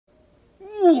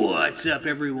What's up,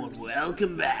 everyone?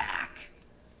 Welcome back.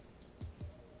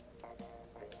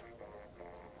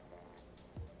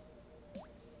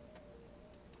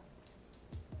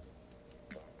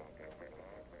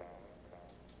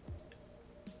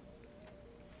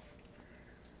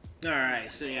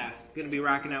 Alright, so yeah, gonna be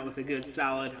rocking out with a good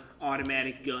solid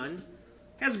automatic gun.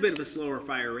 Has a bit of a slower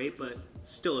fire rate, but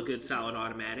still a good solid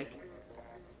automatic.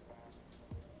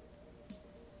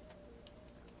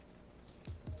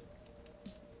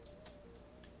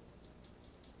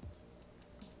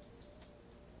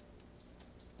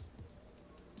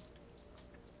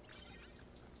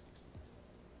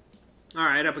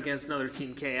 Alright, up against another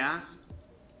Team Chaos.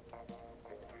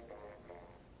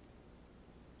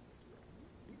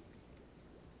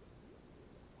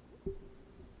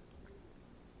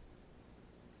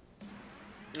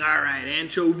 Alright,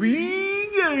 Anchovy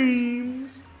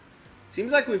Games.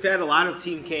 Seems like we've had a lot of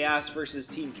Team Chaos versus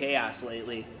Team Chaos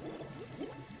lately.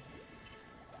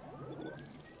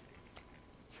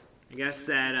 I guess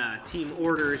that Team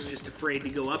Order is just afraid to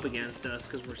go up against us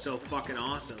because we're so fucking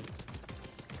awesome.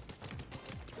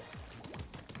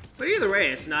 But either way,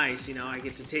 it's nice, you know, I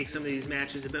get to take some of these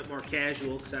matches a bit more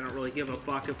casual because I don't really give a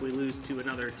fuck if we lose to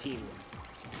another Team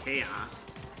Chaos.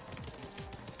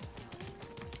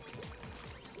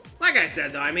 Like I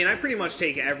said, though, I mean, I pretty much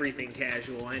take everything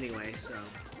casual anyway, so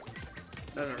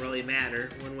it doesn't really matter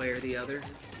one way or the other.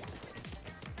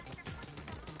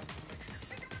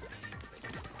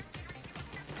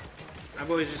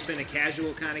 I've always just been a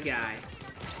casual kind of guy.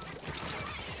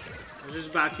 I was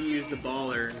just about to use the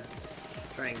baller and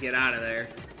try and get out of there.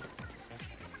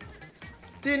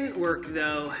 Didn't work,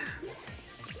 though.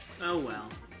 Oh well.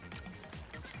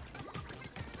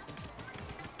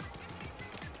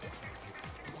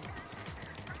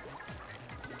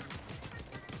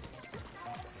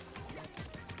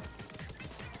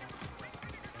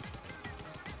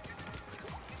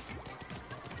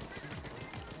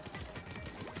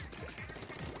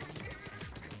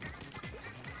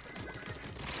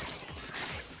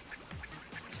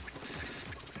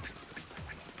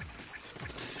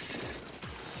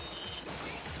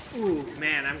 Ooh,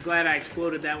 man, I'm glad I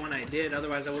exploded that when I did,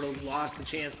 otherwise I would have lost the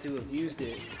chance to have used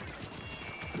it.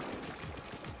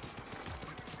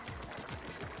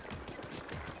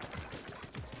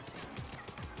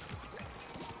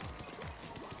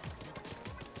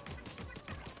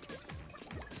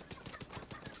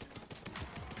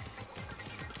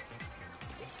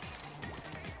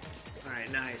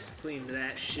 Alright, nice. Cleaned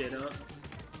that shit up.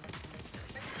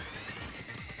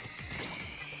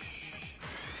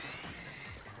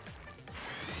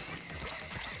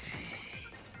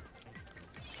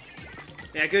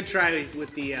 Yeah, good try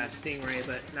with the Stingray,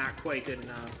 but not quite good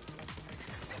enough.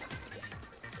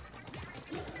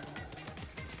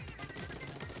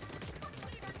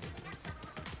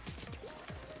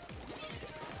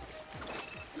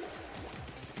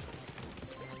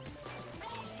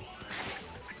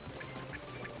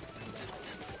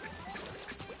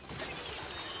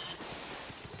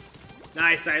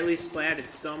 Nice, I at least splatted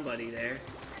somebody there.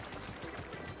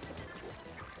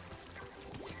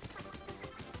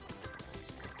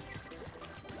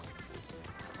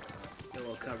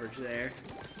 Coverage there.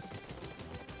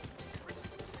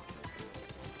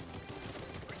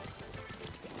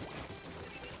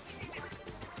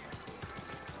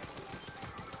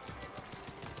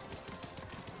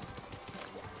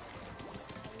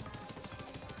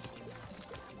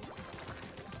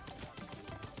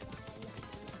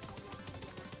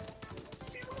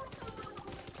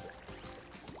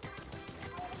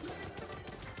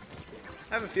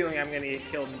 I have a feeling I'm going to get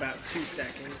killed in about 2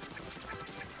 seconds.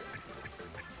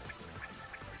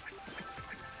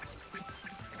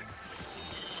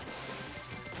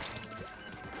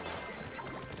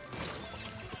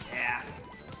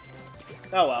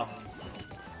 Oh well.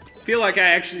 Feel like I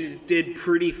actually did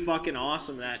pretty fucking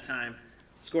awesome that time.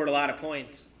 Scored a lot of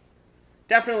points.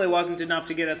 Definitely wasn't enough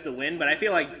to get us the win, but I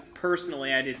feel like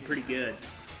personally I did pretty good.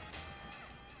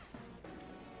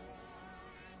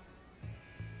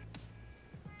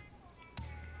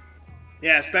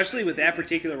 Yeah, especially with that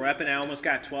particular weapon, I almost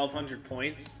got 1,200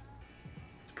 points.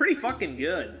 It's pretty fucking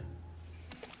good.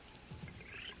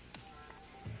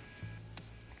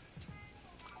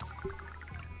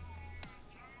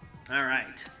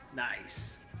 Alright,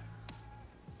 nice.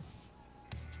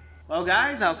 Well,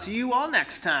 guys, I'll see you all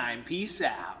next time. Peace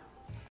out.